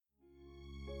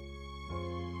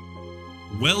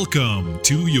Welcome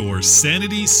to your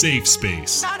sanity safe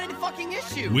space. Not a fucking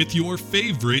issue. With your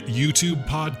favorite YouTube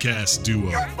podcast duo.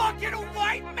 You're fucking a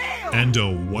white male. And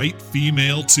a white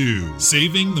female too.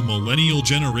 Saving the millennial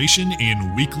generation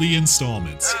in weekly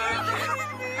installments.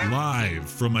 Live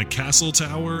from a castle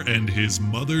tower and his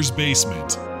mother's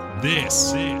basement.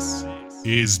 This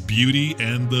is Beauty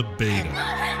and the Beta.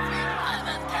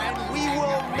 And we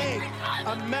will make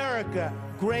America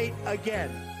great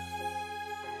again.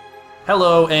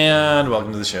 Hello and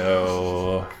welcome to the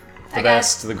show. The Hi,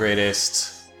 best, the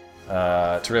greatest,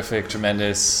 terrific,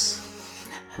 tremendous.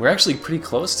 We're actually pretty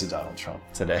close to Donald Trump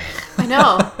today. I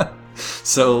know.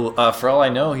 So for all I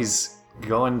know, he's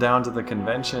going down to the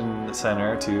convention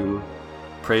center to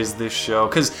praise this show.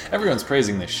 Because everyone's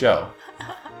praising this show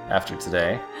after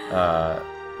today.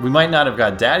 We might not have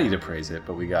got Daddy to praise it,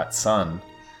 but we got Son.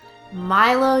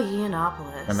 Milo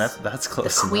Yiannopoulos. And that's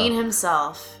close the Queen enough.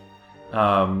 himself.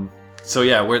 So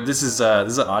yeah, this is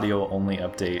an audio only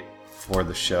update for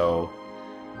the show.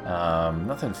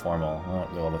 Nothing formal. I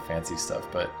don't do all the fancy stuff,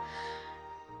 but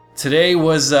today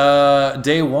was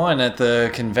day one at the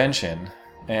convention,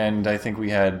 and I think we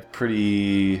had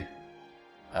pretty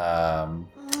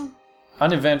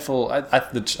uneventful.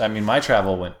 I mean, my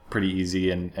travel went pretty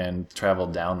easy, and travel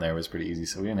down there was pretty easy,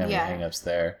 so we didn't have any hang-ups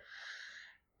there.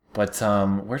 But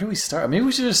where do we start? Maybe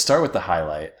we should just start with the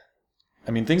highlight. I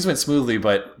mean, things went smoothly,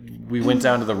 but we went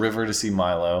down to the river to see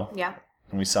Milo. Yeah.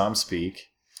 And we saw him speak.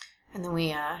 And then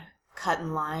we cut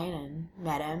in line and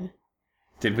met him.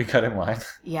 Did we cut in line?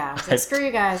 Yeah. I was like, screw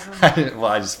you guys.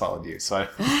 I just followed you, so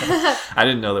I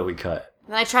didn't know that we cut.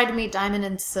 And I tried to meet Diamond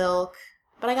and Silk,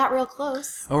 but I got real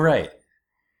close. Oh, right.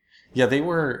 Yeah, they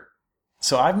were...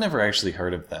 So I've never actually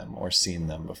heard of them or seen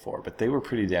them before, but they were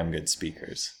pretty damn good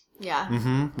speakers. Yeah.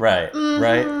 Mm-hmm. Right. Mm-hmm.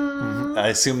 Right. Mm-hmm. I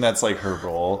assume that's like her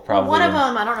role, probably. Well, one of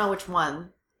them, I don't know which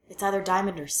one. It's either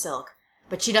Diamond or Silk.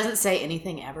 But she doesn't say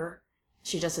anything ever.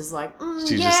 She just is like,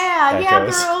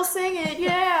 yeah, girl, sing it,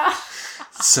 yeah.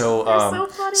 So, so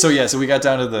funny. So we got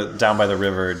down by the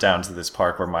river, down to this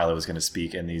park where Milo was going to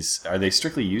speak. And are they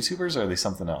strictly YouTubers or are they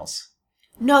something else?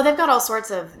 No, they've got all sorts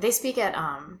of... They speak at...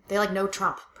 They know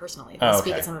Trump personally. They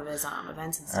speak at some of his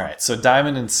events and stuff. All right, so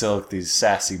Diamond and Silk, these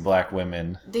sassy black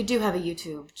women. They do have a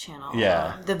YouTube channel.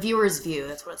 Yeah. The Viewer's View,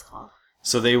 that's what it's called.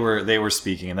 So they were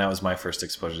speaking, and that was my first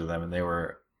exposure to them, and they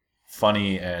were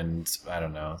funny and, I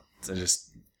don't know,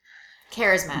 just...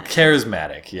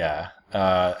 Charismatic, yeah.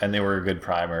 And they were a good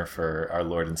primer for our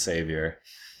Lord and Savior,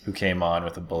 who came on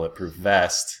with a bulletproof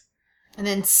vest. And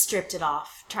then stripped it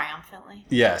off triumphantly.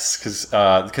 Yes,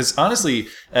 because honestly,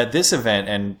 at this event,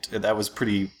 and that was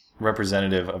pretty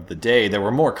representative of the day, there were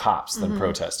more cops than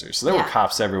protesters. So there were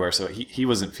cops everywhere, so he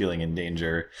wasn't feeling in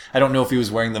danger. I don't know if he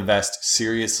was wearing the vest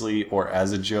seriously or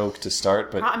as a joke to start,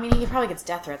 but... I mean, he probably gets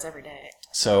death threats every day.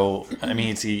 So, I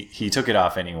mean, he took it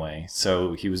off anyway.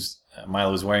 So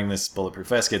Milo was wearing this bulletproof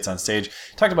vest, gets on stage,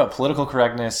 talked about political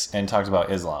correctness, and talked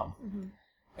about Islam. Mm-hmm.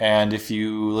 And if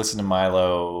you listen to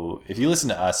Milo, if you listen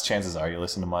to us, chances are you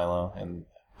listen to Milo. And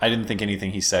I didn't think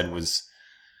anything he said was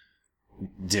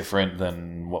different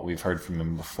than what we've heard from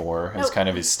him before. It's kind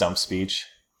of his stump speech.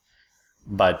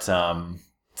 But,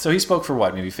 so he spoke for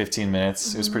maybe 15 minutes.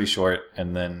 Mm-hmm. It was pretty short.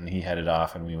 And then he headed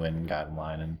off and we went and got in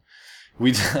line. And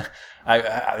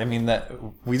I mean, that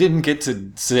we didn't get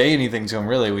to say anything to him,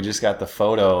 really. We just got the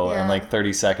photo and like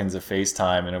 30 seconds of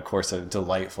FaceTime. And, of course, a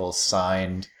delightful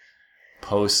signed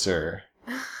poster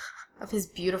of his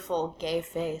beautiful gay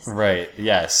face. Right,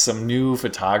 yes. Some new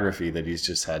photography that he's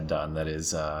just had done that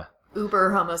is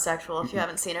uber homosexual. If you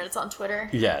haven't seen it, it's on Twitter.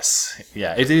 Yes.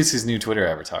 Yeah, it is his new Twitter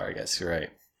avatar, I guess. You're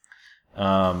right.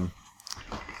 And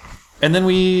then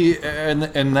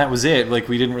and that was it. Like,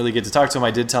 we didn't really get to talk to him.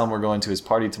 I did tell him we're going to his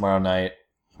party tomorrow night,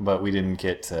 but we didn't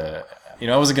get to...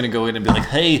 I wasn't going to go in and be like,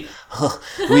 hey,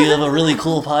 we have a really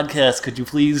cool podcast. Could you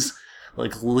please...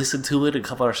 listen to it and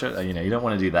come on our show. You don't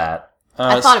want to do that.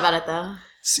 I thought about it, though.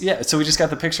 So we just got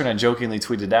the picture, and I jokingly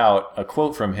tweeted out a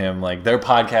quote from him, like, their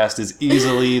podcast is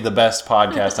easily the best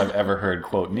podcast I've ever heard,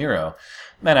 quote, Nero.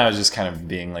 And I was just kind of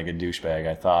being like a douchebag,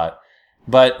 I thought.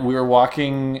 But we were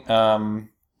walking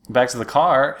back to the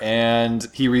car, and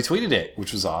he retweeted it,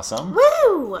 which was awesome.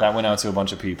 Woo! That went out to a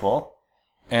bunch of people.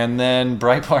 And then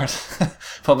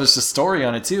Breitbart published a story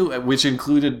on it too, which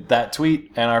included that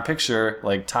tweet and our picture,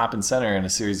 like top and center in a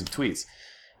series of tweets.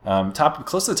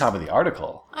 Close to the top of the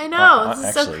article. I know, this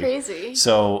is so crazy.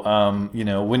 So,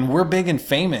 when we're big and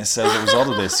famous as a result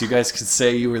of this, you guys could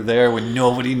say you were there when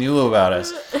nobody knew about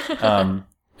us.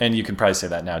 And you can probably say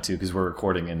that now too, because we're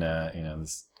recording in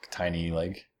this tiny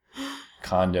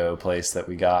condo place that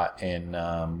we got in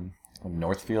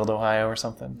Northfield, Ohio, or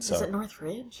something. So, is it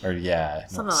Northridge? Or yeah,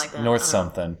 something like that. North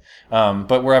something.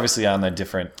 But we're obviously on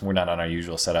we're not on our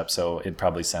usual setup, so it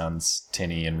probably sounds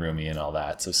tinny and roomy and all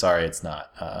that. So sorry, it's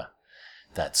not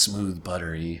that smooth,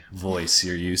 buttery voice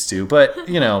you're used to, but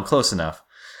close enough.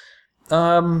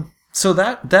 So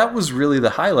that was really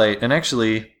the highlight, and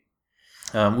actually,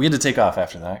 we had to take off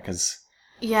after that because.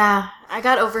 Yeah, I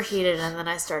got overheated and then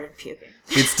I started puking.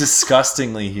 It's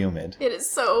disgustingly humid. It is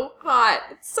so hot.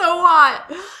 It's so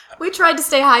hot. We tried to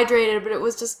stay hydrated, but it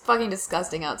was just fucking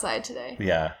disgusting outside today.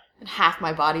 Yeah. And half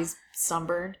my body's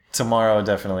sunburned. Tomorrow,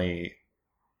 definitely.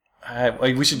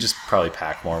 We should just probably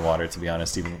pack more water, to be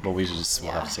honest.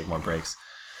 We'll have to take more breaks.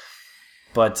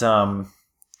 But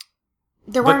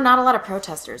there were not a lot of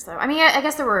protesters, though. I mean, I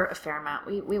guess there were a fair amount.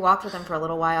 We walked with them for a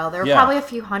little while. There were probably a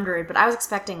few hundred, but I was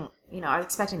expecting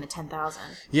the 10,000.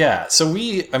 Yeah. So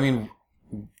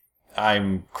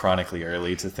I'm chronically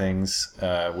early to things,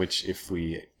 which if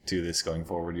we do this going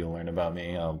forward, you'll learn about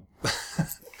me. I'll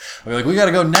be like, we got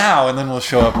to go now, and then we'll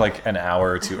show up like an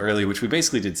hour or two early, which we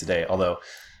basically did today. Although,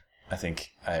 I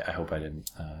think I hope I didn't.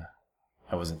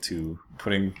 I wasn't too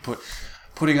putting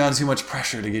on too much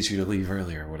pressure to get you to leave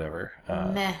early or whatever.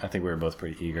 I think we were both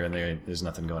pretty eager, and there's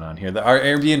nothing going on here. Our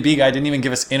Airbnb guy didn't even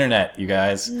give us internet, you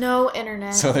guys. No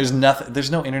internet. So there's nothing.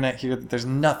 There's no internet here. There's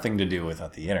nothing to do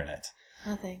without the internet.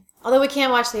 Nothing. Although we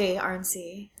can't watch the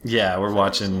RNC. Yeah, we're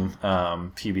watching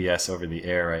PBS over the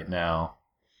air right now.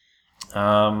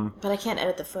 But I can't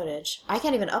edit the footage. I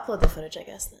can't even upload the footage, I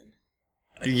guess, then.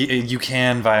 You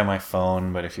can via my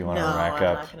phone, but if you want to rack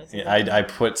up... I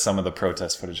put some of the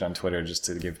protest footage on Twitter just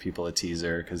to give people a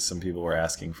teaser, because some people were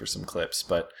asking for some clips.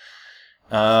 But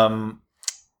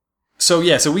so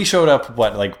we showed up,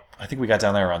 I think we got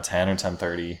down there around 10 or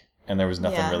 10:30, and there was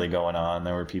nothing really going on.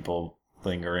 There were people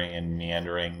lingering and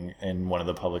meandering in one of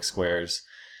the public squares,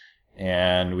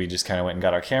 and we just kind of went and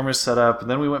got our cameras set up, and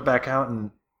then we went back out, and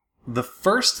the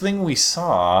first thing we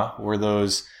saw were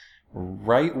those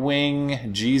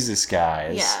right-wing Jesus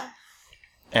guys. Yeah.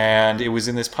 And it was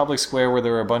in this public square where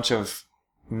there were a bunch of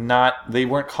they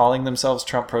weren't calling themselves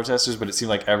Trump protesters, but it seemed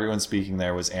like everyone speaking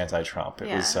there was anti-Trump.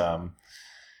 It was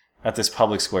at this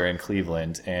public square in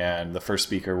Cleveland, and the first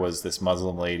speaker was this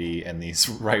Muslim lady, and these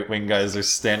right-wing guys are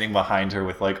standing behind her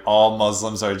with all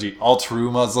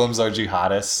true Muslims are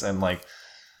jihadists, and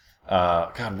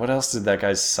God, what else did that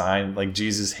guy sign?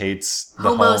 Jesus hates the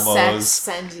homos. Sex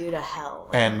sends you to hell.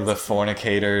 And the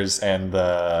fornicators and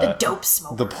the dope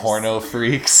smokers. The porno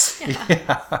freaks.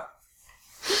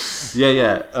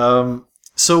 Yeah.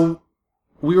 So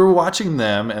we were watching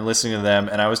them and listening to them,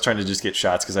 and I was trying to just get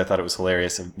shots because I thought it was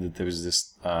hilarious that there was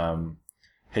this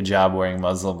hijab-wearing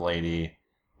Muslim lady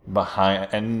behind,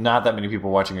 and not that many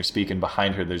people watching her speak, and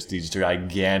behind her there's these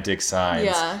gigantic signs.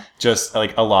 Yeah. Just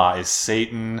Allah is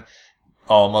Satan,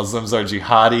 all Muslims are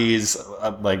jihadis.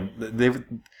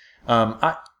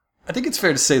 I think it's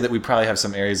fair to say that we probably have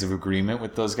some areas of agreement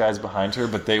with those guys behind her,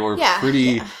 but they were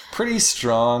pretty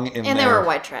strong in and they were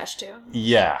white trash too.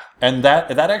 Yeah. And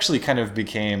that actually kind of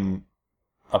became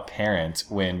apparent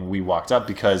when we walked up,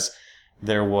 because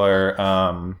there were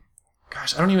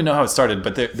I don't even know how it started,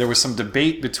 but there was some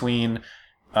debate between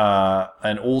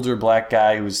an older black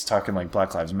guy who was talking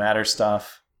Black Lives Matter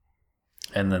stuff,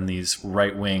 and then these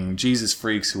right-wing Jesus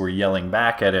freaks who were yelling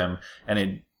back at him,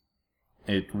 and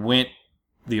it went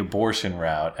the abortion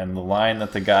route. And the line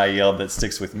that the guy yelled that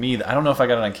sticks with me, I don't know if I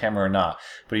got it on camera or not,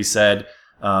 but he said,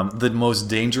 the most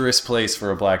dangerous place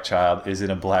for a black child is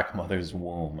in a black mother's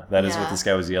womb. That is what this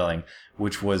guy was yelling,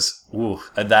 which was,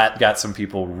 that got some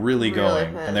people really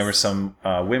going. And there were some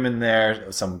women there,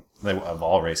 of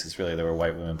all races, really. There were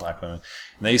white women, black women.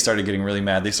 And they started getting really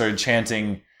mad. They started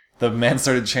chanting, the men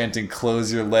started chanting,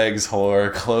 "Close your legs,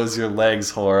 whore. Close your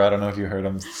legs, whore." I don't know if you heard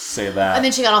him say that. And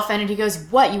then she got all offended. He goes,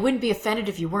 "What? You wouldn't be offended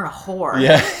if you weren't a whore."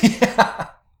 Yeah.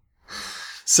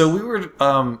 So we were...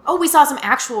 we saw some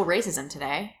actual racism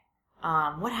today.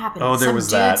 What happened? Oh, there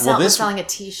was that. Selling a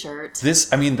T-shirt.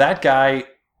 That guy,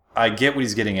 I get what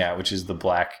he's getting at, which is the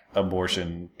black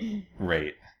abortion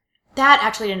rate. That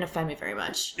actually didn't offend me very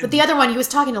much. But the other one, he was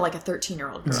talking to a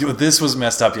 13-year-old girl. This was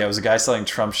messed up. Yeah, it was a guy selling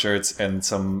Trump shirts, and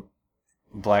some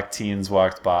black teens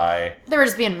walked by. They were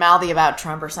just being mouthy about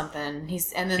Trump or something.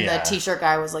 The T-shirt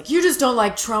guy was like, "You just don't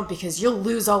like Trump because you'll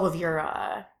lose all of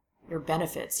your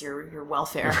benefits, your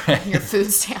welfare, your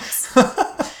food stamps."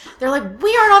 They're like,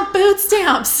 "We aren't on food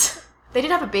stamps." They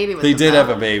did have a baby with them. They did have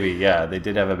a baby, yeah. They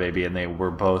did have a baby, and they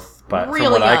were both, but really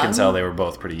from what young. I can tell, they were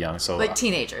both pretty young. So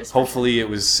teenagers. Hopefully it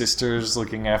was sisters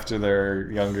looking after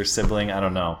their younger sibling. I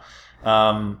don't know.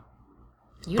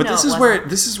 But this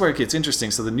is where it gets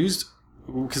interesting. So the news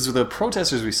because the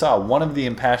protesters we saw, one of the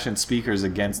impassioned speakers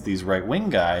against these right-wing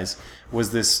guys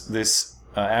was this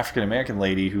African-American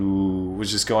lady who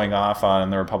was just going off on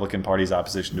the Republican Party's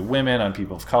opposition to women, on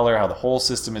people of color, how the whole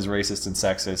system is racist and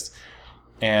sexist.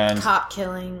 And cop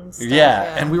killings.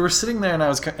 Yeah, and we were sitting there, and I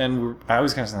was kind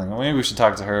of saying, well, maybe we should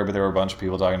talk to her, but there were a bunch of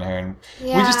people talking to her, and we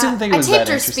just didn't think it was that interesting.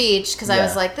 I taped her speech because I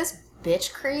was like, this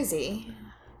bitch crazy.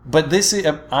 But this,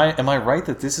 am I right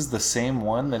that this is the same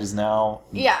one that is now?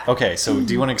 Yeah. Okay, so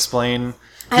do you want to explain?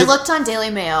 I looked on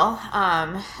Daily Mail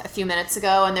a few minutes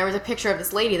ago, and there was a picture of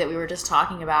this lady that we were just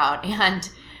talking about, and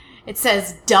it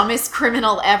says, dumbest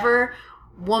criminal ever.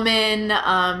 Woman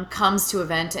comes to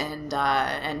event and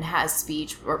has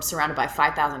speech surrounded by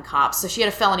 5,000 cops. So she had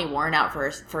a felony warrant out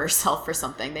for herself for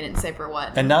something. They didn't say for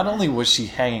what. And not only was she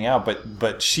hanging out,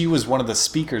 but she was one of the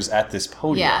speakers at this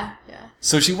podium. Yeah.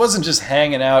 So she wasn't just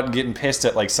hanging out and getting pissed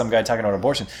at like some guy talking about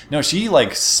abortion. No, she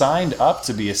like signed up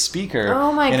to be a speaker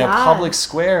in a public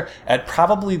square at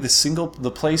probably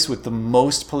the place with the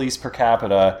most police per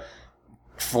capita.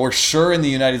 For sure in the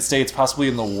United States, possibly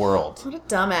in the world. What a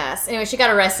dumbass. Anyway, she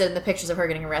got arrested, and the pictures of her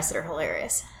getting arrested are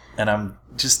hilarious. And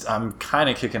I'm kind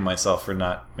of kicking myself for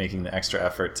not making the extra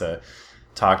effort to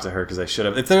talk to her, because I should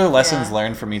have. If there are lessons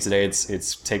learned from me today,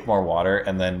 it's take more water,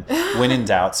 and then when in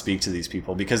doubt, speak to these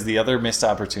people. Because the other missed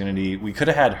opportunity, we could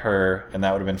have had her, and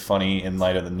that would have been funny in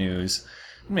light of the news.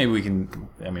 Maybe we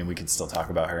can still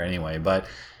talk about her anyway, but...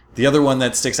 The other one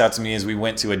that sticks out to me is we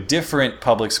went to a different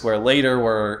public square later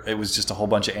where it was just a whole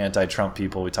bunch of anti-Trump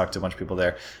people. We talked to a bunch of people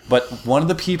there. But one of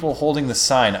the people holding the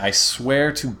sign, I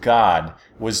swear to God,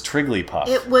 was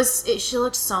Trigglypuff. She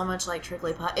looked so much like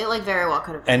Trigglypuff. It like very well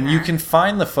could have been And her. you can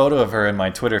find the photo of her in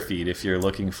my Twitter feed if you're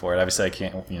looking for it. Obviously I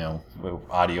can't,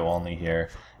 audio only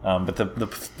here. But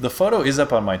the photo is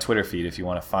up on my Twitter feed if you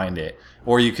want to find it.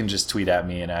 Or you can just tweet at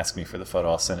me and ask me for the photo.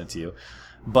 I'll send it to you.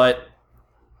 But...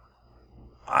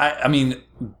 I mean,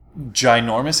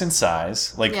 ginormous in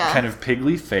size, like kind of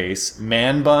piggly face,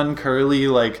 man bun, curly,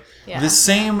 like the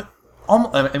same.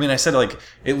 I said like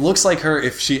it looks like her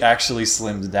if she actually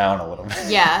slimmed down a little bit.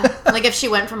 Yeah, like if she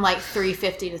went from like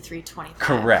 350 to 325.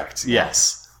 Correct.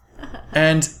 Yes.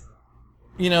 And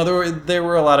there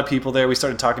were a lot of people there. We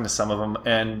started talking to some of them,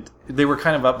 and they were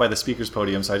kind of up by the speaker's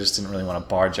podium, so I just didn't really want to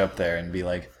barge up there and be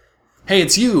like, "Hey,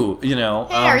 it's you," Hey,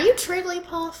 are you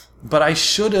Trigglypuff? But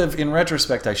in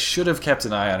retrospect, I should have kept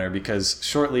an eye on her, because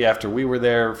shortly after we were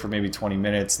there for maybe 20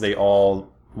 minutes, they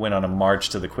all went on a march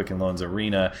to the Quicken Loans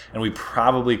Arena, and we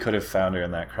probably could have found her in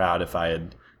that crowd if I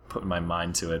had put my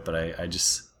mind to it, but I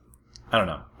don't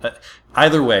know.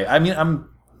 Either way, I mean,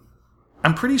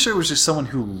 I'm pretty sure it was just someone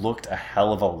who looked a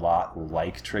hell of a lot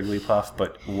like Trigglypuff,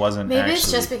 but wasn't Maybe actually...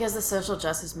 it's just because the social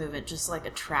justice movement just like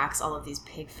attracts all of these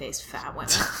pig-faced fat women.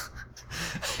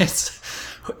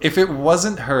 If it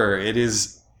wasn't her, it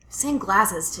is... Same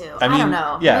glasses, too. I don't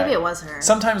know. Yeah, maybe it was her.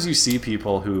 Sometimes you see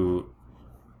people who,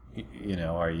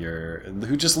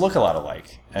 who just look a lot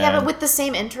alike. Yeah, but with the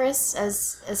same interests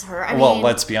as her. I mean, mean,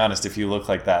 let's be honest. If you look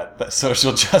like that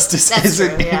social justice is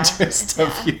an interest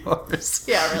of yours.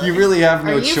 Yeah, really. You really have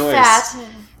no Are you choice. Fat?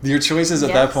 Your choices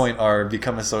at that point are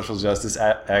become a social justice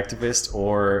activist,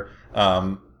 or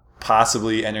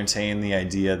possibly entertain the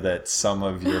idea that some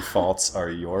of your faults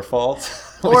are your fault.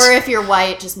 Or if you're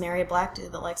white, just marry a black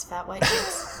dude that likes fat white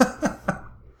kids.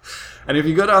 And if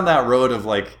you go down that road of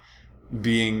like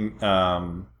being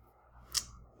of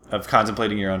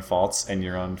contemplating your own faults, and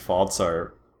your own faults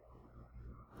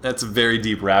that's a very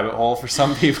deep rabbit hole for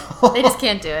some people. They just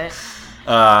can't do it.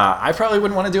 I probably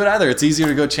wouldn't want to do it either. It's easier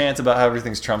to go chant about how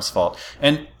everything's Trump's fault.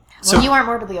 And so, you aren't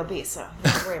morbidly obese, so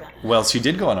you don't worry about it. Well, she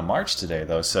did go on a march today,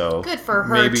 though, so... Good for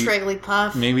her,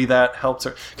 Trigglypuff. Maybe that helped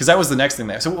her. Because that was the next thing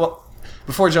there. So,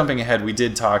 before jumping ahead, we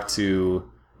did talk to...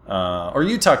 or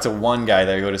you talked to one guy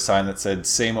that wrote a sign that said,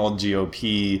 same old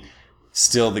GOP,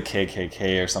 still the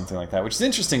KKK, or something like that, which is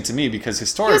interesting to me, because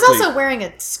historically... He was also wearing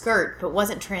a skirt, but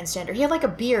wasn't transgender. He had like a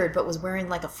beard, but was wearing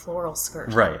like a floral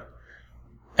skirt. Right.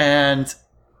 And...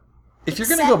 if you're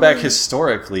going to go back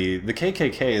historically, the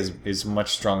KKK is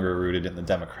much stronger rooted in the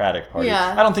Democratic Party.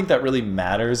 Yeah. I don't think that really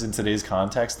matters in today's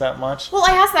context that much. Well,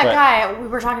 I asked that guy, we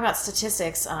were talking about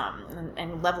statistics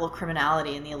and level of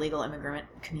criminality in the illegal immigrant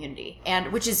community,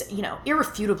 and which is,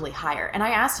 irrefutably higher. And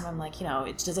I asked him, I'm like,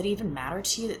 does it even matter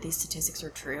to you that these statistics are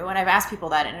true? And I've asked people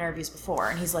that in interviews before,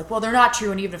 and he's like, well, they're not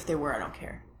true, and even if they were, I don't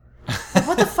care. Like,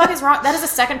 what the fuck is wrong? That is the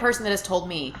second person that has told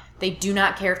me they do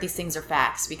not care if these things are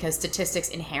facts, because statistics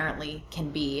inherently can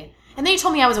be. And then he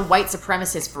told me I was a white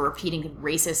supremacist for repeating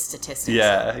racist statistics.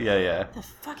 Yeah. The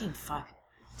fucking fuck.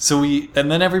 So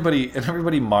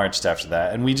everybody marched after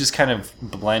that, and we just kind of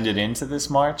blended into this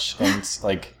march, and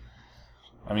like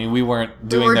I mean, we weren't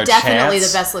doing we were their definitely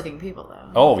chants. the best looking people,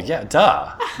 though. Oh, yeah,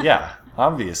 duh. Yeah,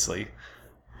 obviously.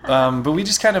 But we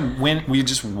just kind of we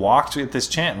just walked at this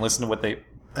chant and listened to what they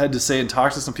had to say and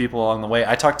talked to some people along the way.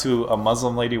 I talked to a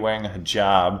Muslim lady wearing a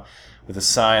hijab with a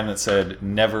sign that said,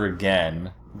 never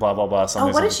again, blah, blah, blah. Oh,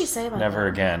 what did she say about never that?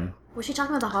 again. Was she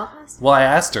talking about the Holocaust? Well, I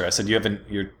asked her. I said, can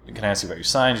I ask you about your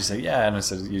sign? She said, yeah. And I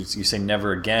said, you say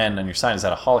never again on your sign. Is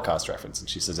that a Holocaust reference? And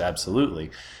she says,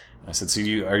 absolutely. And I said, so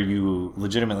are you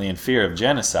legitimately in fear of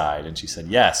genocide? And she said,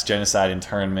 yes, genocide,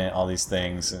 internment, all these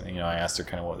things. And, I asked her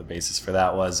kind of what the basis for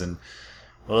that was. And,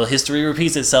 well, history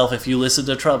repeats itself. If you listen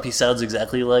to Trump, he sounds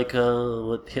exactly like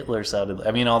what Hitler sounded like.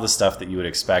 I mean, all the stuff that you would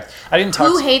expect. I didn't talk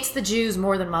Who hates the Jews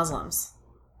more than Muslims?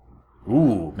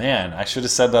 Ooh, man, I should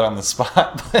have said that on the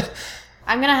spot, but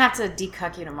I'm gonna have to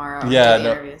decuck you tomorrow. Yeah, and do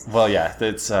the interviews. Well, yeah,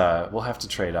 it's we'll have to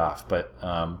trade off. But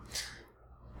I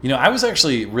was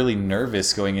actually really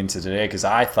nervous going into today because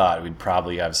I thought we'd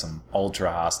probably have some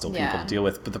ultra hostile people to deal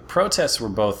with. But the protests were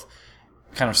both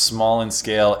kind of small in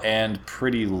scale and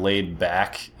pretty laid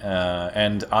back.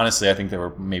 And honestly, I think there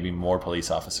were maybe more police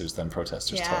officers than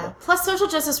protesters total. Plus, social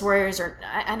justice warriors are.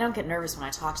 I don't get nervous when I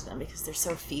talk to them because they're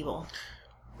so feeble.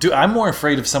 Dude, I'm more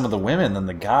afraid of some of the women than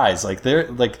the guys. Like they're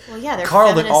like, they're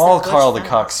Carl the feminists.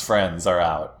 Cuck's friends are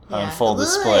out on full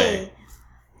display.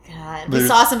 God, we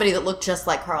saw somebody that looked just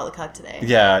like Carl the Cuck today.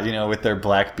 Yeah, with their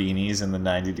black beanies in the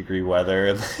 90-degree weather,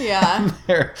 and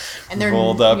their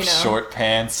rolled up short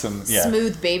pants and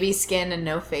smooth baby skin and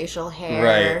no facial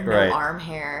hair, no arm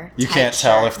hair. You can't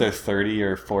tell if they're 30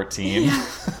 or 14. Yeah.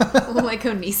 Like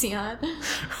Onision.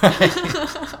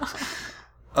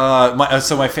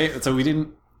 My favorite. So we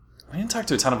didn't talk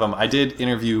to a ton of them. I did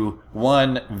interview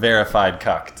one verified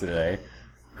cuck today,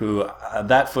 who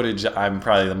that footage I'm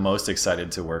probably the most excited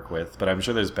to work with, but I'm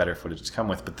sure there's better footage to come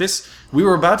with. But we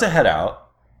were about to head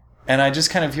out, and I just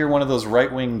kind of hear one of those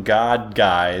right-wing God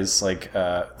guys, like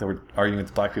that were arguing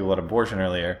with black people about abortion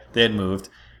earlier. They had moved,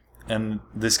 and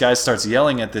this guy starts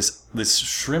yelling at this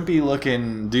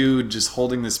shrimpy-looking dude just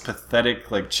holding this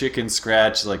pathetic, like, chicken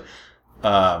scratch, like,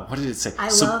 what did it say?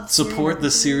 Support the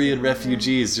Syrian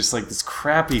refugees. Just like this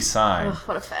crappy sign. Ugh,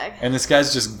 what a fag. And this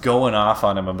guy's just going off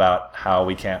on him about how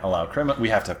we can't allow we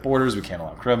have to have borders, we can't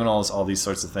allow criminals, all these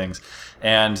sorts of things.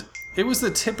 And it was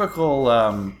the typical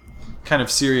kind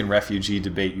of Syrian refugee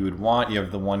debate you would want. You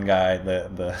have the one guy,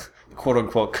 the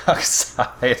quote-unquote cuck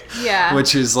side,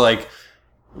 which is like,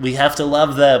 we have to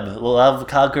love them. Love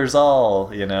conquers all,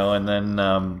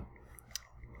 and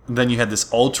then you had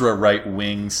this ultra right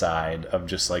wing side of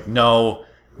just like, no,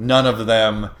 none of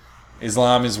them.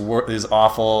 Islam is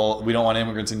awful. We don't want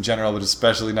immigrants in general, but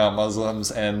especially not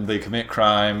Muslims, and they commit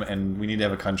crime, and we need to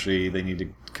have a country. They need to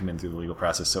come in through the legal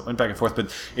process. So it went back and forth,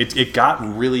 but it got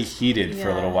really heated for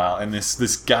a little while, and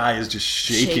this guy is just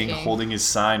shaking, holding his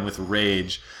sign with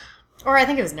rage. Or I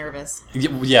think it was nervous.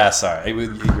 Yeah, sorry.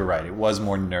 You're right. It was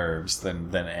more nerves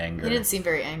than anger. He didn't seem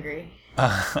very angry.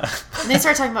 And they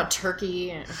start talking about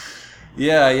Turkey.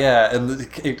 Yeah, and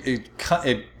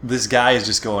this guy is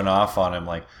just going off on him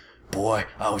like, boy,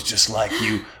 I was just like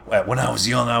you. When I was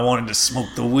young, I wanted to smoke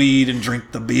the weed and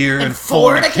drink the beer and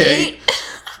fornicate.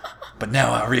 But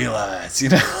now I realize,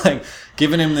 like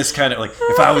giving him this kind of like,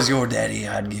 if I was your daddy,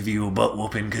 I'd give you a butt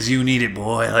whooping because you need it,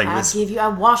 boy. Like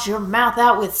I'd wash your mouth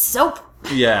out with soap.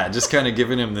 Yeah, just kind of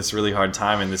giving him this really hard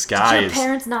time, and this guy Did your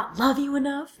parents not love you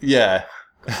enough? Yeah.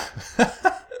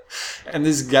 And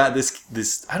this guy,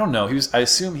 this I don't know. I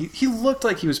assume he looked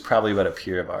like he was probably about a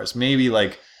peer of ours, maybe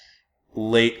like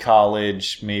late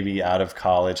college, maybe out of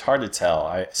college. Hard to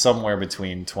tell. Somewhere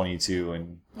between 22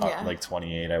 and like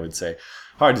 28, I would say.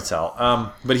 Hard to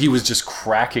tell. But he was just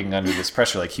cracking under this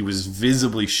pressure, like he was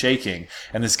visibly shaking,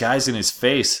 and this guy's in his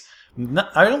face.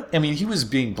 He was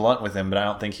being blunt with him, but I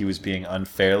don't think he was being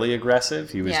unfairly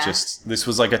aggressive. He was just, this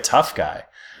was like a tough guy.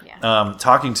 Yeah.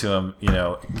 Talking to him,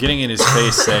 getting in his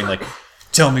face, saying like,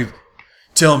 tell me,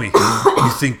 you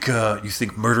think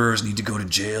murderers need to go to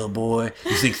jail, boy?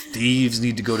 You think thieves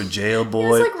need to go to jail, boy? He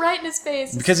was like right in his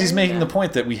face. Because he's making the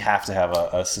point that we have to have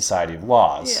a society of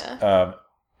laws. Yeah.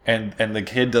 And the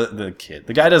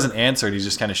guy doesn't answer, and he's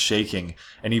just kind of shaking,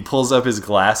 and he pulls up his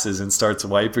glasses and starts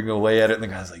wiping away at it, and the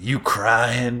guy's like, you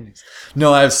crying?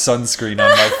 No, I have sunscreen on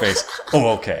my face. Oh,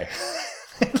 okay.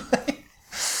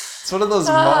 It's one of those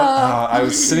I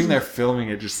was sitting there filming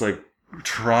it, just like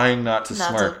trying not to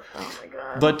smirk. Oh my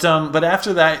god. But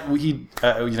after that, we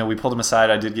pulled him aside.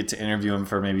 I did get to interview him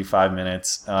for maybe 5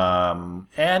 minutes.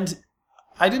 And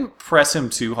I didn't press him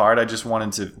too hard. I just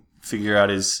wanted to figure out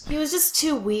his... He was just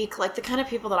too weak. Like, the kind of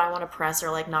people that I want to press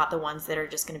are, like, not the ones that are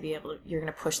just going to be able to... You're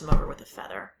going to push them over with a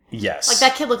feather. Yes. Like,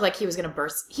 that kid looked like he was going to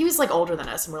burst... He was, like, older than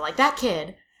us, and we're like, that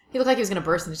kid... He looked like he was going to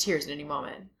burst into tears at any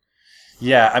moment.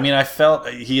 Yeah, I mean, I felt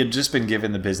he had just been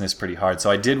given the business pretty hard,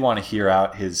 so I did want to hear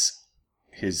out his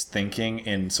thinking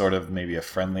in sort of maybe a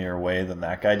friendlier way than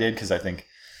that guy did, because I think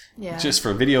just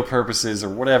for video purposes or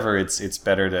whatever, it's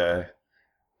better to...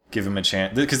 give him a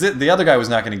chance, because the other guy was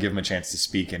not going to give him a chance to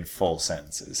speak in full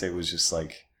sentences. It was just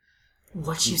like,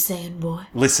 "What you saying, boy?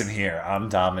 Listen here, I'm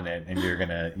dominant, and you're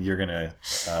gonna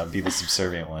be the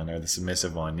subservient one or the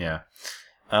submissive one." Yeah,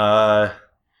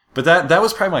 but that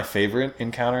was probably my favorite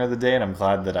encounter of the day, and I'm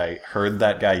glad that I heard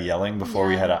that guy yelling before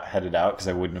we headed out, because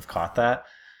I wouldn't have caught that.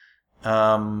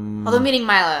 Although meeting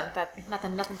Milo, that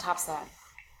nothing tops that.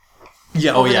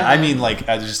 Yeah. Oh yeah. I mean, like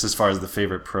just as far as the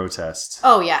favorite protest.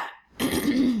 Oh yeah.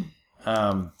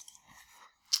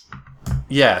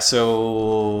 Yeah,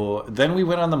 so then we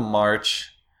went on the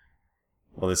march.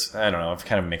 Well, I don't know, I'm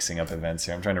kind of mixing up events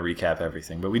here. I'm trying to recap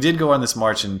everything. But we did go on this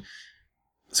march, and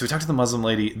so we talked to the Muslim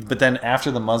lady, but then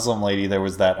after the Muslim lady, there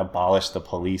was that abolish the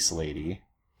police lady.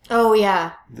 Oh,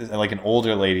 yeah. Like an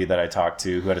older lady that I talked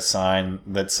to who had a sign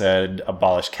that said,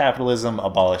 abolish capitalism,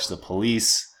 abolish the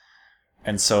police.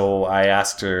 And so I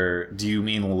asked her, do you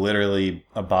mean literally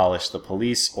abolish the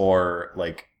police or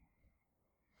like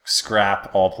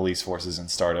scrap all police forces and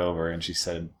start over? And she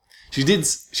said, she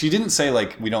didn't say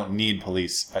like we don't need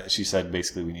police. She said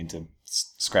basically we need to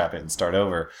scrap it and start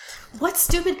over. What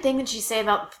stupid thing did she say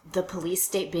about the police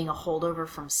state being a holdover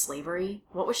from slavery?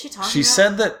 What was she talking about? She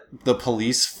said that the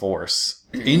police force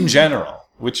in general,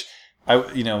 which a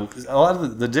lot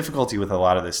of the difficulty with a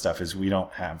lot of this stuff is we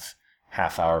don't have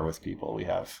half hour with people. We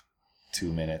have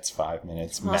 2 minutes, 5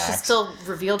 minutes max. She still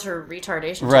revealed her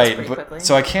retardation right, pretty quickly.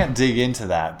 So I can't dig into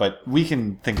that, but we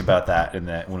can think about that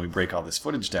when we break all this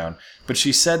footage down. But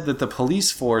she said that the police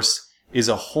force is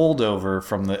a holdover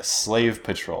from the slave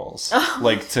patrols.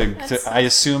 Like I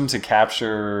assume to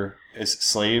capture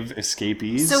slave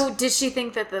escapees. So did she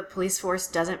think that the police force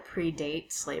doesn't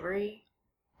predate slavery?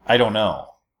 I don't know.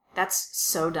 That's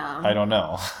so dumb. I don't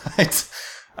know.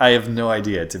 I have no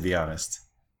idea, to be honest.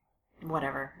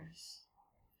 Whatever.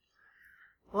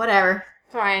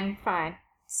 Fine.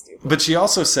 Stupid. But she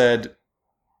also said,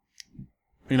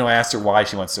 I asked her why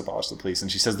she wants to abolish the police, and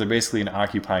she says they're basically an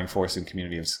occupying force in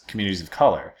communities of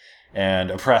color and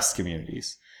oppressed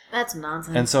communities. That's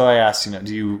nonsense. And so I asked,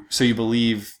 do you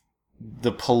believe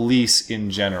the police in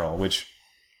general, which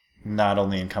not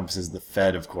only encompasses the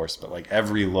Fed, of course, but like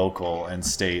every local and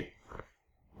state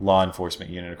law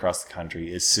enforcement unit across the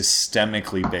country is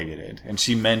systemically bigoted. And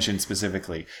she mentioned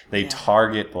specifically they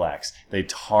target blacks, they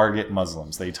target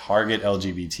Muslims, they target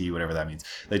LGBT, whatever that means.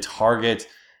 They target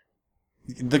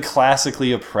the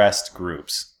classically oppressed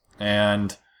groups.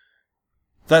 And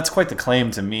that's quite the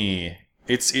claim to me.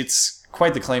 It's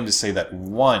quite the claim to say that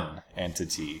one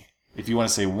entity, if you want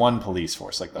to say one police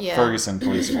force, like the Ferguson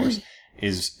police force,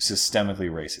 is systemically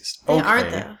racist. They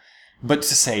aren't, though. But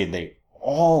to say they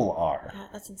all are. Yeah,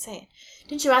 that's insane.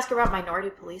 Didn't you ask her about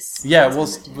minority police? Yeah, well,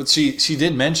 but she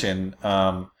did mention,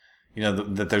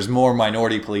 that there's more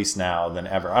minority police now than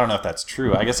ever. I don't know if that's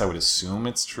true. I guess I would assume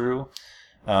it's true.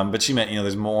 But she meant,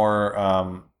 there's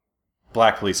more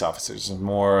black police officers, there's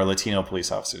more Latino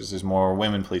police officers, there's more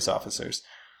women police officers.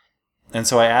 And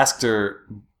so I asked her,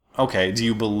 okay, do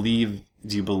you believe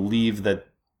that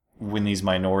when these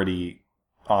minority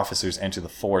officers enter the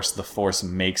force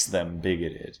makes them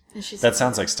bigoted? That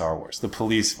sounds like Star Wars. The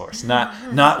police force,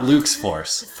 not Luke's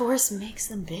force. The force makes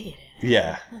them bigoted.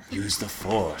 Yeah. Use the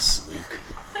force, Luke.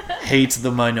 Hate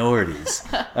the minorities.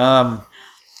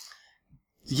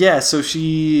 Yeah, so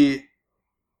she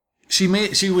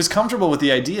was comfortable with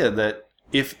the idea that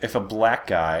if a black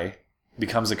guy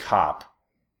becomes a cop,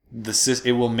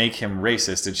 it will make him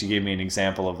racist. And she gave me an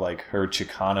example of like her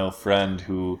Chicano friend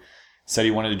who said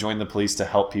he wanted to join the police to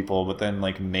help people, but then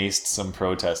like maced some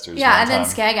protesters. Yeah, and then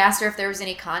Skag asked her if there was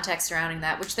any context surrounding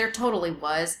that, which there totally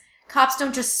was. Cops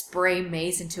don't just spray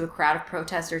mace into a crowd of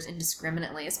protesters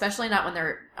indiscriminately, especially not when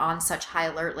they're on such high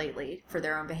alert lately for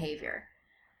their own behavior.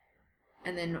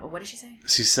 And then, what did she say?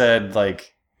 She said,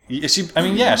 like, she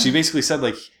basically said,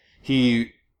 like,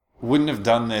 he wouldn't have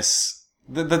done this.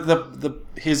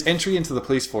 His entry into the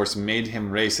police force made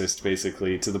him racist,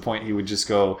 basically, to the point he would just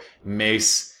go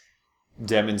mace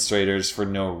demonstrators for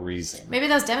no reason. Maybe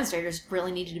those demonstrators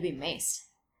really needed to be maced.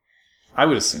 I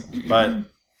would assume, but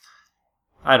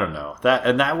I don't know.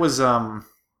 That was the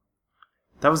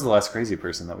last crazy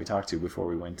person that we talked to before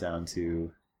we went down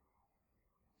to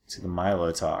the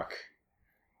Milo talk.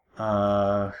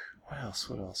 What else?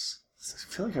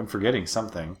 feel like I'm forgetting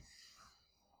something.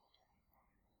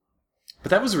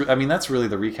 But that was, that's really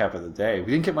the recap of the day.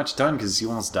 We didn't get much done because you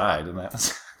almost died, and that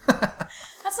was...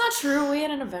 That's not true. We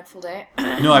had an eventful day.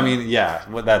 No, yeah.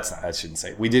 Well, I shouldn't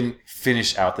say. We didn't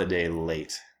finish out the day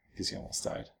late because you almost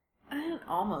died. I didn't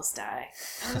almost die.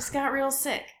 I just got real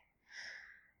sick.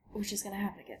 Which is going to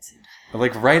happen again soon.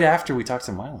 Like right after we talked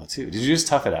to Milo, too. Did you just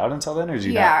tough it out until then, or did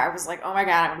you not? I was like, oh my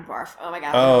god, I'm going to barf. Oh my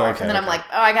god, I'm going to barf. Okay, and then I'm like,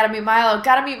 oh, I got to meet Milo. And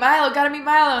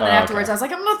then afterwards, I was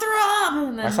like, I'm going to throw up.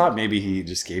 And then... I thought maybe he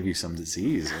just gave you some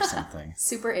disease or something.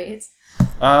 Super AIDS.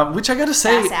 Which I got to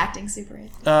say... Fast acting Super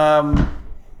AIDS.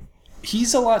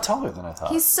 He's a lot taller than I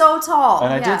thought. He's so tall.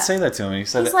 And I did say that to him. He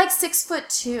said he's like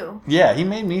 6'2". Yeah, he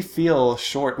made me feel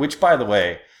short, which, by the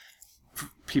way,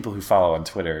 people who follow on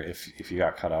Twitter, if you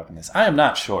got caught up in this, I am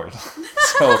not short.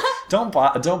 So don't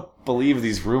believe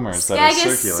these rumors that are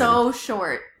circulating. Skag is so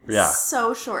short. Yeah.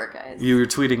 So short, guys. You were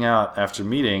tweeting out after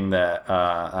meeting that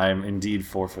I'm indeed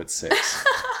 4'6".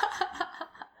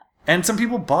 And some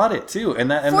people bought it too.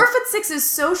 And 4'6" is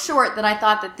so short that I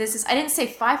thought that this is... I didn't say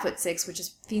 5'6", which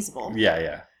is feasible.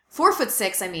 Yeah.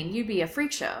 4'6", you'd be a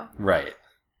freak show. Right.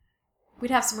 We'd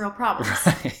have some real problems.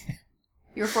 Right.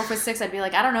 You were 4'6", I'd be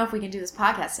like, I don't know if we can do this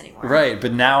podcast anymore. Right,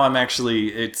 but now I'm actually...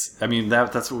 that's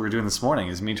what we were doing this morning,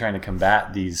 is me trying to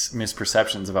combat these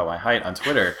misperceptions about my height on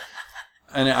Twitter.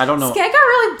 And I don't know... Skag got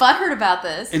really butthurt about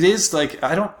this. It is like,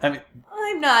 I'm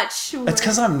not sure. It's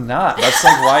because I'm not. That's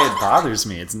like why it bothers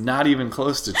me. It's not even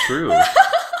close to true.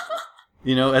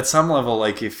 At some level,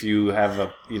 like if you have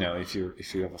a, if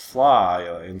you have a flaw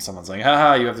and someone's like,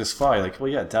 haha, you have this flaw, you're like, well,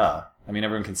 yeah, duh.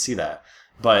 Everyone can see that.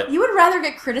 But you would rather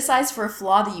get criticized for a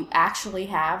flaw that you actually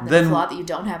have than a flaw that you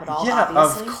don't have at all, yeah,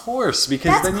 obviously. Of course,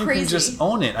 because That's then you crazy. can just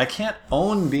own it. I can't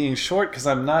own being short because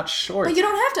I'm not short. But you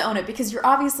don't have to own it because you're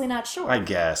obviously not short. I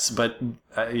guess, but,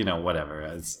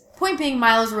 whatever. Point being,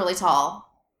 Milo's really tall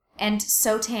and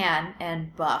so tan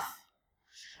and buff.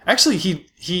 Actually,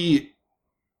 he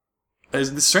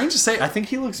it's strange to say, I think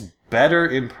he looks better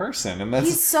in person. And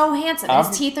he's so handsome.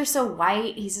 His teeth are so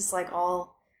white. He's just like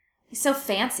he's so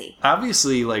fancy.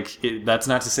 Obviously, that's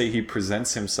not to say he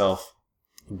presents himself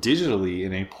digitally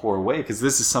in a poor way, because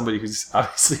this is somebody who's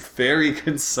obviously very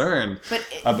concerned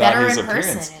about his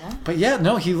appearance. Person, But yeah,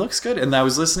 no, he looks good. And I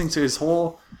was listening to his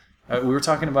whole... we were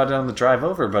talking about it on the drive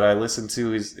over, but I listened to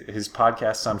his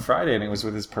podcast on Friday, and it was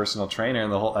with his personal trainer,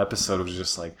 and the whole episode was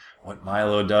just like what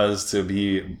Milo does to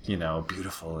be,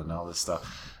 beautiful and all this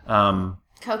stuff.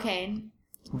 Cocaine.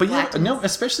 But yeah, no,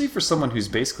 especially for someone who's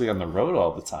basically on the road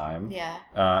all the time. Yeah.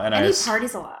 And he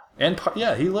parties a lot. And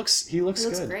he looks good. He looks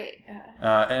great.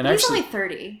 Yeah. And he's actually, only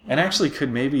 30. And actually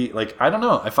could maybe, I don't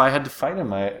know, if I had to fight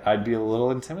him, I'd be a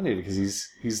little intimidated because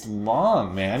he's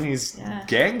long, man. He's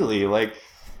gangly.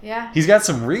 Yeah. He's got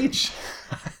some reach.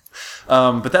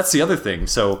 But that's the other thing.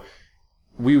 So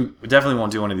we definitely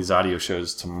won't do one of these audio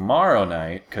shows tomorrow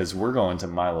night because we're going to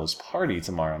Milo's party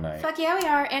tomorrow night. Fuck yeah, we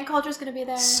are. Ann Coulter's going to be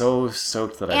there. So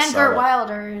stoked that I saw And Gert that.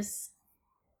 Wilders.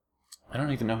 I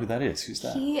don't even know who that is. Who's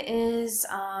that? He is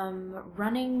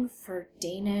running for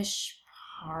Danish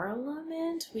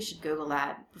Parliament. We should Google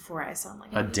that before I sound like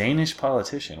a Danish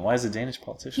politician. Why is a Danish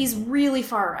politician? He's really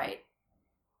far right.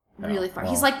 Really far.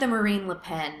 Well, he's like the Marine Le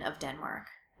Pen of Denmark.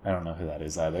 I don't know who that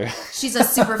is either. She's a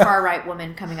super far right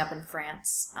woman coming up in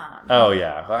France. Oh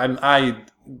yeah,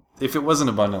 if it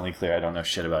wasn't abundantly clear, I don't know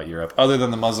shit about Europe other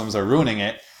than the Muslims are ruining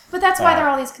it. But that's why they're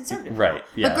all these conservative. Right.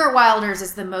 Yeah. But Gert Wilders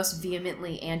is the most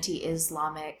vehemently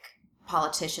anti-Islamic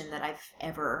politician that I've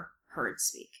ever heard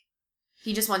speak.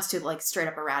 He just wants to straight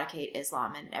up eradicate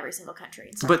Islam in every single country.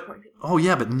 And start reporting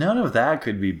people. But none of that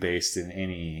could be based in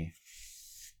any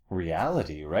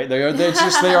reality, right?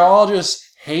 They're all just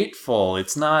hateful.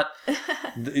 It's not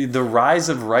the rise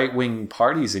of right-wing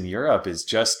parties in Europe is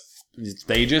just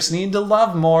they just need to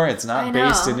love more. It's not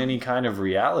based in any kind of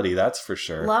reality, that's for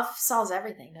sure. Love solves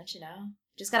everything, don't you know?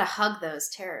 Just gotta hug those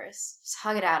terrorists. Just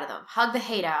hug it out of them. Hug the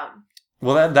hate out.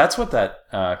 Well, that's what that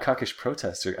cuckish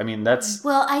protester. That's.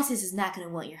 Well, ISIS is not gonna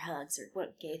want your hugs, or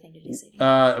what gay thing did he say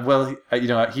to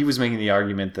you? He was making the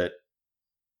argument that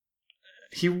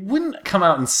he wouldn't come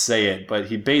out and say it, but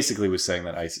he basically was saying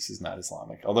that ISIS is not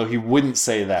Islamic. Although he wouldn't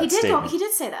say that statement. He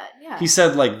did say that, yeah. He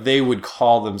said, they would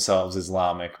call themselves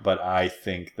Islamic, but I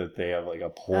think that they have, a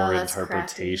poor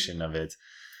interpretation of it.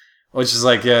 Which is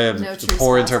a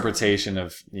poor interpretation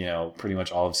of, pretty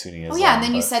much all of Sunni Islam. Oh, yeah, and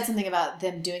then you said something about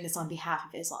them doing this on behalf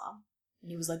of Islam. And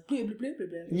he was like, blah, blah, blah, blah,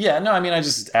 blah. Yeah, no, I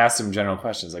just asked him general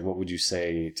questions. What would you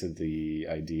say to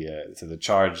the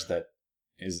charge that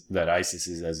ISIS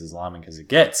is as Islamic as it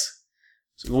gets?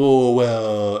 Oh,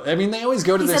 well, I mean, they always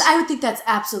go to He this. said, I would think that's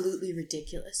absolutely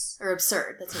ridiculous. Or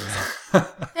absurd. That's what he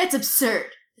said. That's absurd.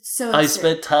 It's so absurd. I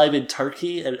spent time in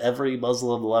Turkey and every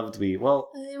Muslim loved me. Well,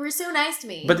 they were so nice to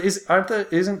me. but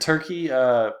isn't Turkey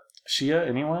Shia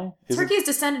anyway? Turkey is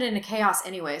descended into chaos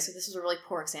anyway, so this was a really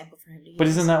poor example for him to use. But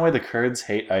isn't that why the Kurds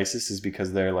hate ISIS? Is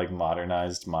because they're like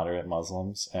modernized, moderate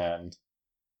Muslims? And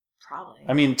probably.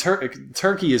 I mean,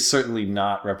 Turkey is certainly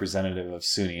not representative of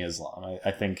Sunni Islam. I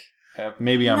think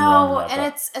maybe I'm wrong about that. No,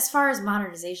 and it's as far as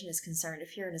modernization is concerned,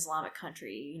 if you're an Islamic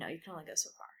country, you can only go so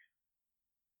far.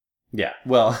 Yeah,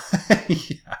 well,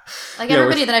 yeah. Like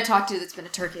everybody that I talked to that's been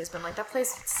to Turkey has been like, that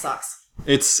place sucks.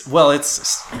 It's Syria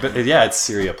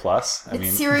plus.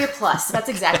 It's Syria plus. That's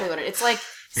exactly what it is. It's like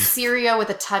Syria with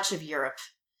a touch of Europe.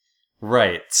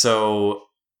 Right. So,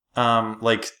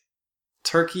 like,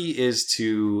 Turkey is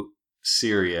to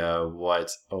Syria what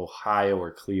Ohio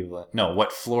or Cleveland... No,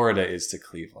 what Florida is to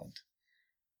Cleveland.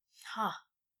 Huh.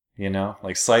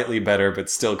 Like slightly better, but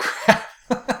still crap.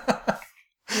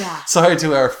 Yeah. Sorry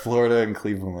to our Florida and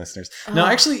Cleveland listeners. No,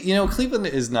 actually, Cleveland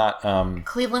is not...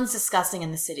 Cleveland's disgusting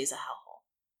and the city's a hellhole.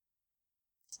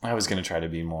 I was going to try to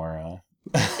be more...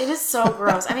 It is so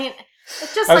gross. I mean,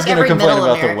 it's just I was like going to complain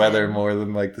about American. the weather more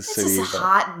than like the city. It's just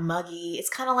hot and muggy. It's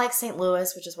kind of like St.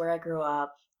 Louis, which is where I grew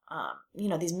up.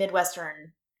 These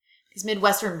Midwestern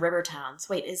river towns.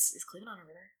 Wait, is Cleveland on a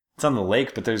river? It's on the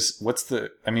lake, but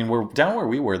we're down where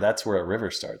we were. That's where a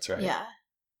river starts, right? Yeah.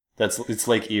 It's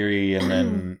Lake Erie, and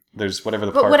then there's whatever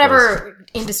the but park whatever was.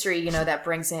 Industry that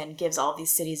brings in gives all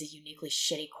these cities a uniquely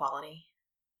shitty quality.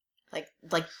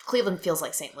 Like Cleveland feels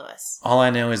like St. Louis. All I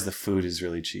know is the food is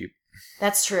really cheap.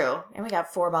 That's true, and we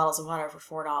got 4 bottles of water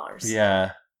for $4.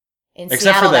 Yeah. In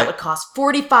Seattle, that would cost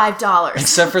 $45.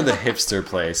 Except for the hipster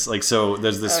place. Like, so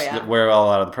there's this where a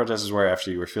lot of the protesters were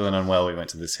after you were feeling unwell. We went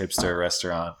to this hipster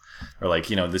restaurant. Or like,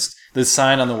 this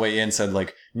sign on the way in said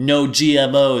like, no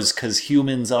GMOs because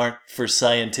humans aren't for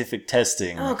scientific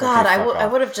testing. Oh, like, God, okay, I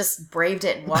would have just braved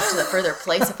it and walked to the further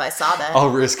place if I saw that. I'll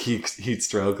risk heat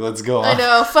stroke. Let's go on. I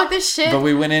know, fuck this shit. But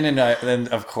we went in and then,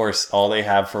 of course, all they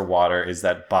have for water is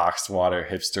that boxed water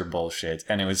hipster bullshit.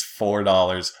 And it was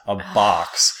 $4 a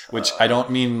box, which I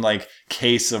don't mean like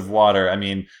case of water. I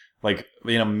mean like,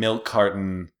 milk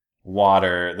carton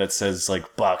water that says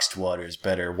like boxed water is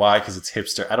better. Why? Because it's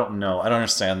hipster. I don't know. I don't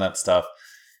understand that stuff.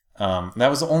 That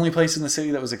was the only place in the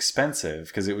city that was expensive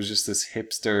because it was just this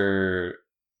hipster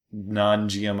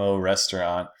non-GMO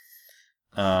restaurant.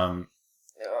 And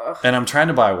I'm trying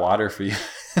to buy water for you.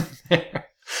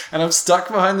 And I'm stuck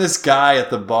behind this guy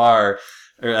at the bar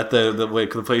or at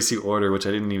the place you order, which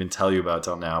I didn't even tell you about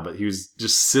till now, but he was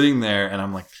just sitting there and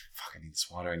I'm like, fuck, I need this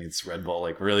water. I need this Red Bull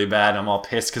like really bad. I'm all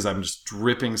pissed because I'm just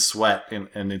dripping sweat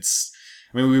and it's,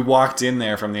 we walked in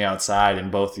there from the outside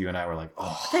and both you and I were like,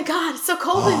 oh. Thank God, it's so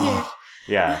cold in here.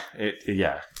 Yeah,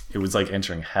 it was like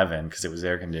entering heaven because it was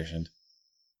air conditioned.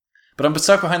 But I'm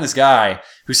stuck behind this guy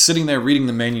who's sitting there reading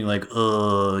the menu like,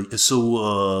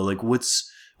 like what's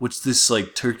this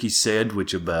like turkey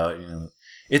sandwich about?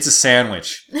 It's a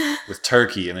sandwich with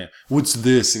turkey and then what's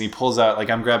this? And he pulls out like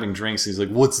I'm grabbing drinks. And he's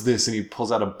like, what's this? And he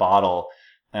pulls out a bottle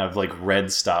of like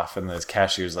red stuff and the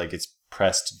cashier's like, it's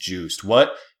pressed juiced.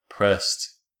 What?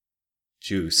 Pressed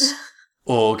juice.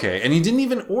 Oh, okay. And he didn't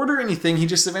even order anything. He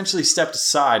just eventually stepped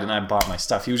aside and I bought my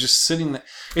stuff. He was just sitting there.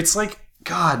 It's like,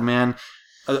 God, man.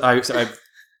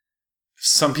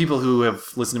 Some people who have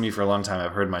listened to me for a long time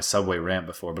have heard my Subway rant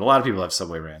before, but a lot of people have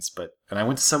Subway rants. And I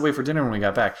went to Subway for dinner when we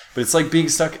got back. But it's like being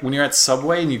stuck when you're at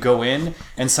Subway and you go in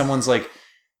and someone's like,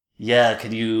 yeah,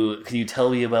 can you tell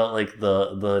me about like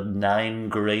the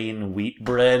 9-grain wheat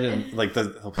bread and like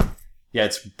yeah,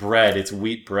 it's bread. It's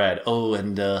wheat bread. Oh,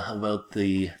 and how about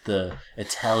the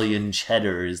Italian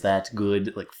cheddar? Is that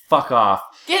good? Like, fuck off.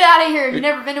 Get out of here. You've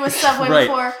never been to a Subway right.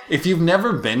 before. If you've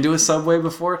never been to a Subway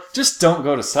before, just don't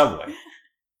go to Subway.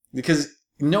 Because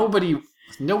nobody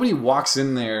walks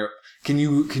in there. Can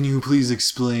you please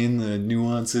explain the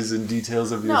nuances and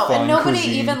details of your fine and nobody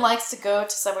cuisine? even likes to go to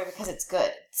Subway because it's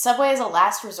good. Subway is a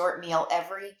last resort meal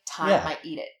every time I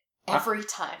eat it. Every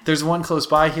time. There's one close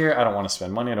by here. I don't want to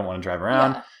spend money. I don't want to drive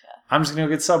around. Yeah. I'm just gonna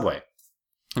go get Subway.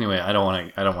 Anyway, I don't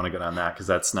want to get on that because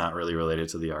that's not really related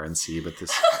to the RNC. But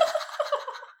this.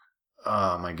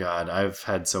 Oh my God, I've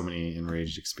had so many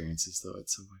enraged experiences though at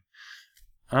Subway.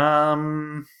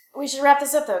 We should wrap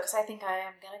this up though because I think I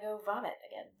am gonna go vomit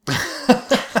again.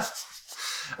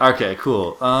 Okay,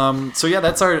 cool. So yeah,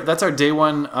 that's our day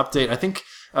one update. I think.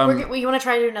 You want to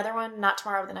try to do another one? Not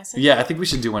tomorrow, but the next day? Yeah, I think we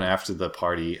should do one after the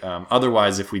party.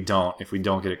 Otherwise, if we don't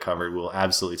get it covered, we'll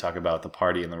absolutely talk about the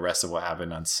party and the rest of what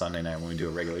happened on Sunday night when we do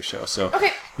a regular show. So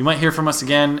you might hear from us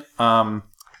again.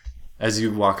 as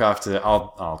you walk off to,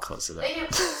 I'll close it up. Thank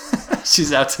you.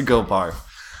 She's out to go barf.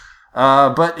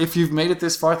 But if you've made it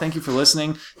this far, thank you for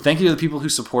listening. Thank you to the people who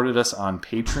supported us on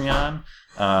Patreon,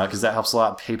 because that helps a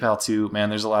lot. PayPal too. Man,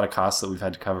 there's a lot of costs that we've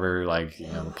had to cover, like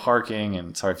the parking,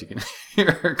 and sorry if you can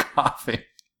hear her coughing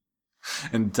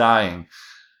and dying.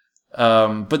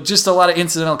 But just a lot of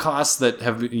incidental costs that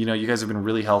have, you guys have been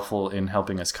really helpful in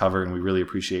helping us cover, and we really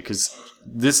appreciate, because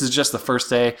this is just the first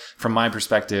day. From my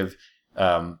perspective,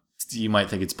 you might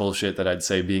think it's bullshit that I'd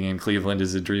say being in Cleveland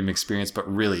is a dream experience, but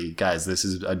really, guys, this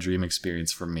is a dream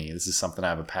experience for me. This is something I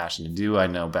have a passion to do. I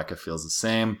know Becca feels the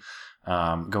same.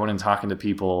 Going and talking to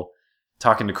people,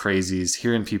 talking to crazies,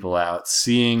 hearing people out,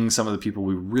 seeing some of the people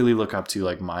we really look up to,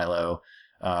 like Milo,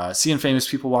 seeing famous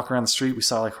people walk around the street. We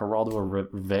saw like Geraldo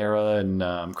Rivera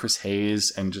and Chris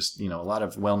Hayes, and just, a lot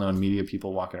of well-known media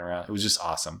people walking around. It was just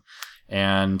awesome.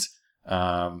 And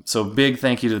so big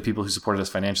thank you to the people who supported us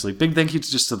financially. Big thank you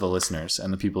to the listeners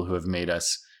and the people who have made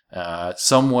us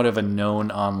somewhat of a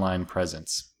known online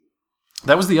presence.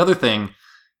 That was the other thing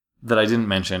that I didn't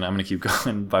mention. I'm going to keep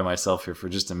going by myself here for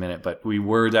just a minute, but we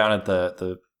were down at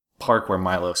the park where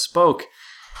Milo spoke,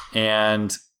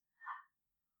 and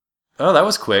that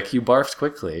was quick. You barfed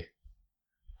quickly.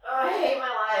 Oh, I hate my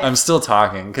life. I'm still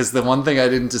talking, because the one thing I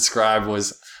didn't describe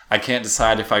was I can't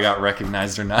decide if I got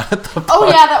recognized or not at the park. Oh,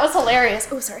 yeah, that was hilarious.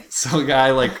 Oh, sorry. So a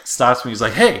guy stops me. He's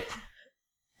like, "Hey,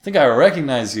 I think I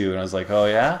recognize you." And I was like, "Oh,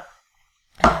 yeah?"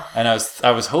 And I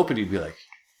was hoping he'd be like,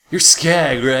 "You're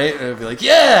Skag, right?" And I'd be like,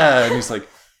 "Yeah." And he's like,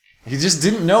 he just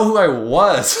didn't know who I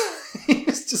was. He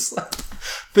was just like,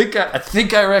 I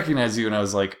think I recognize you. And I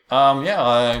was like,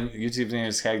 yeah, YouTube name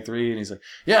is Skag3. And he's like,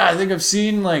 "Yeah, I think I've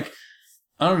seen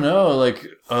I don't know,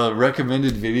 a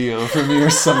recommended video from you or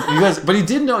something." You guys, but he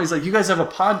did know. He's like, "You guys have a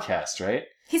podcast, right?"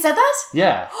 He said that?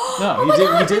 Yeah. No, Oh my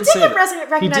God, he we did say that.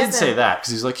 recognize He did them. say that,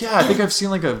 because he's like, "Yeah, I think I've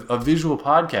seen a visual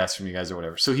podcast from you guys or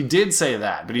whatever." So he did say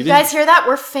that, but he You didn't. guys hear that?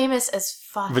 We're famous as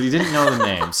fuck. But he didn't know the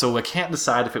name, so I can't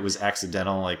decide if it was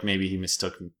accidental. Maybe he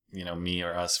mistook, me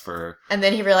or us for. And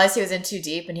then he realized he was in too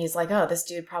deep, and he's like, "Oh, this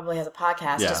dude probably has a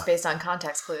podcast just based on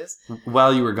context clues."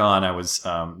 While you were gone, I was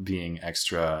being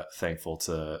extra thankful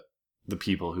to the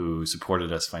people who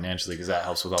supported us financially, because that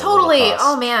helps with all Totally. the little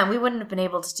costs. Oh man, we wouldn't have been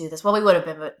able to do this. Well, we would have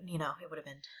been, but it would have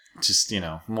been Just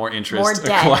more interest, more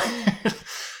debt. acquired.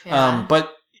 Yeah.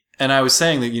 And I was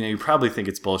saying that you probably think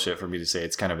it's bullshit for me to say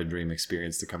it's kind of a dream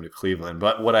experience to come to Cleveland,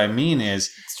 but what I mean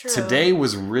is It's true. today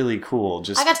was really cool.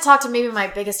 Just I got to talk to maybe my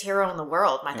biggest hero in the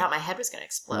world. I thought my head was going to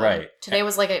explode. Right. Today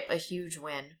was like a huge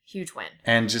win. Huge win.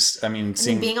 and just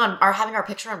seeing Being having our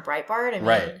picture on Breitbart. I mean,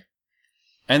 Right.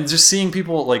 And just seeing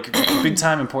people big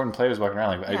time important players walking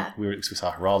around. Yeah. We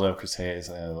saw Geraldo, Chris Hayes,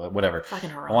 whatever. Fucking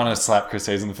Geraldo. I wanted to slap Chris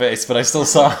Hayes in the face, but I still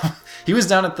saw him. He was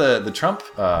down at the Trump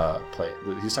play. He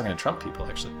was talking to Trump people,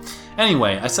 actually.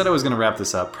 Anyway, I said I was going to wrap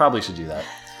this up. Probably should do that.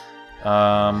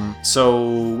 So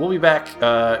we'll be back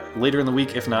later in the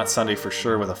week, if not Sunday for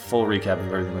sure, with a full recap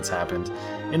of everything that's happened.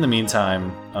 In the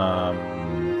meantime,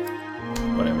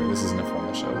 whatever. This is an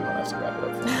informal show. We don't have to wrap it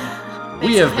up. Thanks,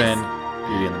 We have guys. been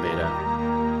Beauty and the Beta.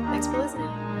 Thanks for listening.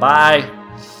 Bye.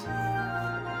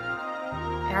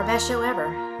 Our best show ever.